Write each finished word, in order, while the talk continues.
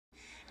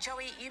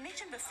Joey, you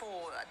mentioned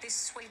before this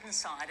Sweden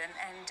side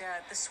and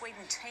the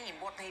Sweden team,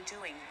 what they're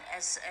doing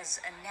as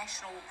a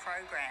national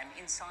program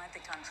inside the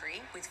country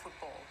with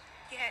football.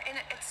 Yeah, and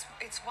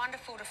it's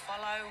wonderful to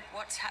follow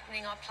what's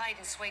happening. I played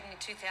in Sweden in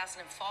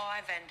 2005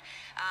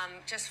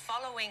 and just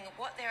following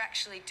what they're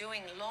actually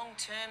doing long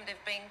term.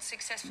 They've been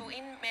successful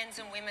in men's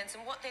and women's,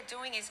 and what they're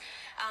doing is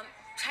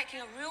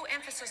taking a real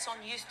emphasis on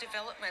youth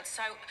development.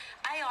 So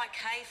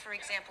AIK, for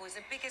example, is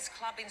the biggest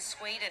club in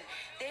Sweden.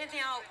 They're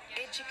now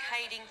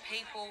educating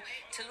people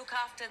to look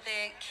after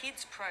their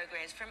kids'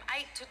 programs from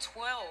 8 to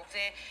 12.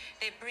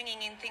 They're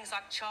bringing in things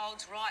like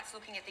child's rights,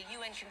 looking at the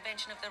UN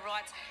Convention of the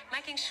Rights,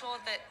 making sure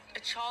that a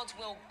child's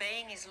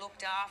well-being is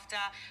looked after,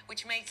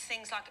 which means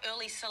things like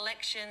early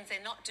selections.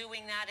 They're not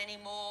doing that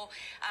anymore.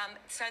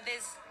 So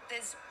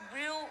there's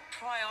real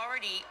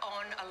priority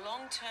on a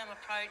long-term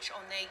approach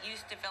on their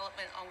youth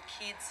development, on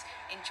kids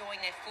enjoying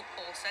their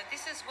football. So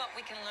this is what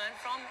we can learn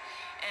from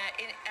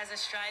as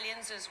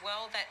Australians as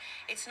well, that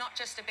it's not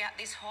just about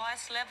this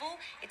highest level,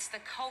 it's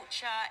the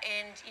culture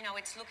and, you know,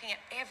 it's looking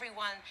at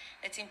everyone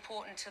that's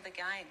important to the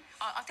game.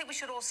 I think we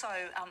should also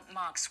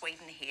mark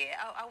Sweden here.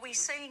 Are we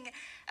seeing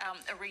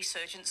a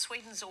resurgence?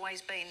 Sweden's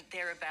always been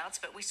thereabouts,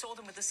 but we saw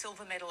them with the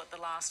silver medal at the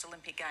last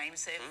Olympic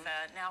Games. They've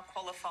now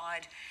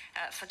qualified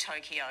for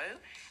Tokyo.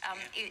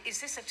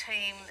 Is this a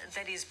team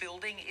that is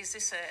building? Is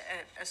this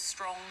a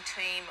strong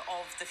team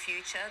of the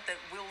future that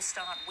will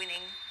start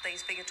winning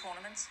these bigger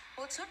tournaments?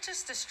 Well, it's not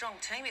just a strong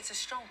team, it's a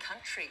strong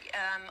country.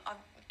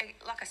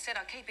 Like I said,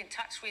 I keep in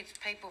touch with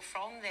people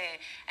from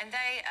there, and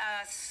they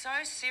are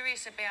so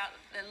serious about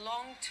the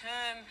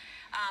long-term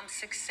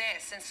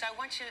success. And so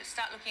once you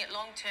start looking at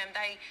long-term,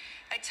 they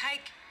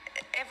take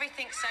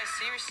everything so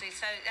seriously.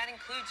 So that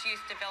includes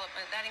youth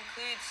development, that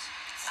includes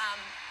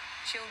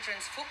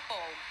children's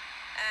football.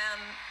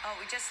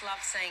 We just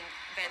love seeing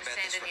Van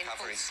Sanden in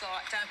full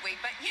sight, don't we?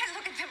 But yeah,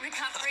 look at the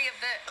recovery of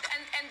the...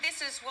 And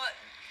this is what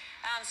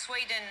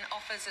Sweden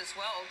offers as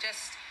well.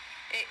 Just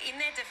in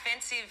their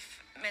defensive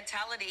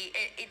mentality,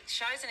 it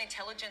shows an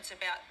intelligence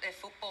about their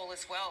football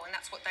as well, and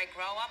that's what they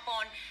grow up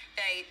on.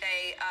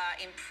 They are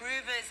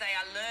improvers, they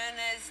are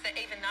learners. That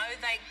even though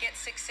they get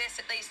success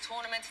at these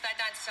tournaments, they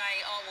don't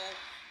say, oh, well,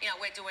 you know,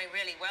 we're doing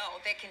really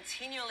well. They've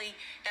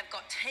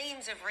got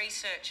teams of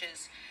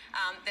researchers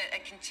that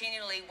are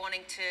continually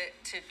wanting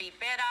to be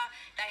better.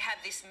 They have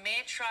this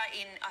mantra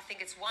I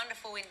think it's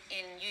wonderful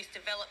in youth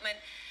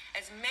development,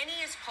 as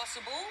many as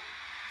possible,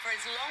 for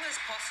as long as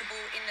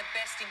possible, in the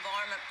best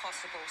environment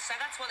possible. So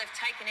that's why they've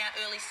taken out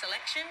early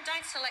selection.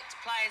 Don't select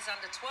players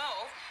under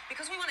 12,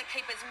 because we want to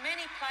keep as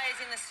many players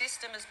in the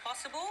system as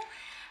possible.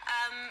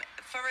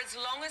 For as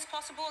long as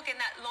possible, again,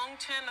 that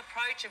long-term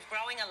approach of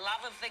growing a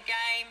love of the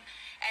game,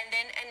 and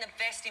then in the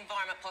best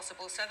environment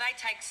possible. So they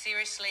take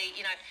seriously,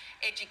 you know,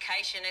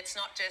 education. It's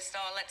not just,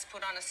 oh, let's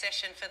put on a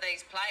session for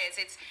these players.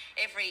 It's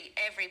every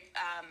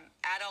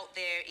adult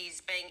there is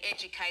being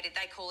educated.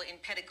 They call it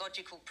in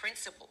pedagogical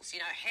principles,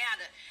 you know, how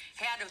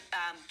do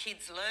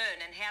kids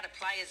learn and how do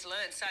players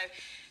learn. So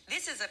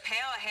this is a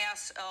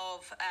powerhouse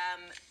of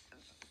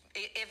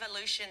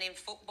evolution in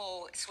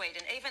football,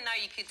 Sweden. Even though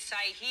you could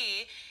say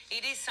here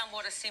it is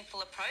somewhat a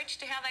simple approach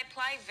to how they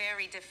play,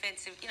 very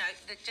defensive, you know,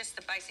 just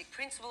the basic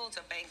principles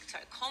of being so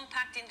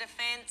compact in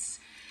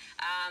defence,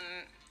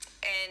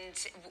 and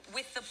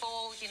with the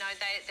ball, you know,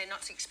 they're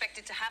not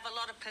expected to have a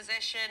lot of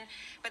possession,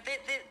 but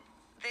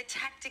they're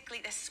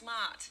tactically, they're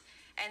smart.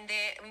 And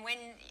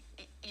when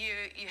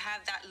you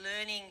have that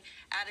learning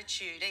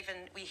attitude,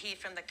 even we hear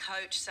from the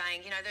coach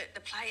saying, you know,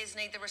 the players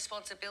need the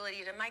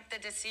responsibility to make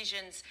the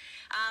decisions.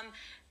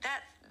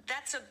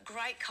 That's a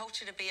great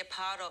culture to be a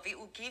part of. It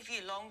will give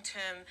you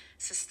long-term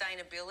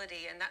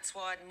sustainability, and that's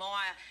why I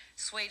admire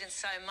Sweden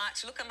so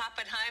much. Look them up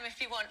at home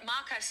if you want.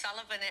 Mark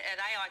O'Sullivan at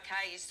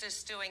AIK is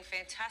just doing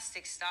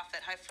fantastic stuff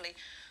that hopefully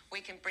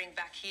we can bring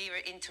back here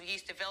into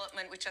youth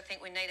development, which I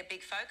think we need a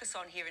big focus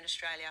on here in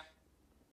Australia.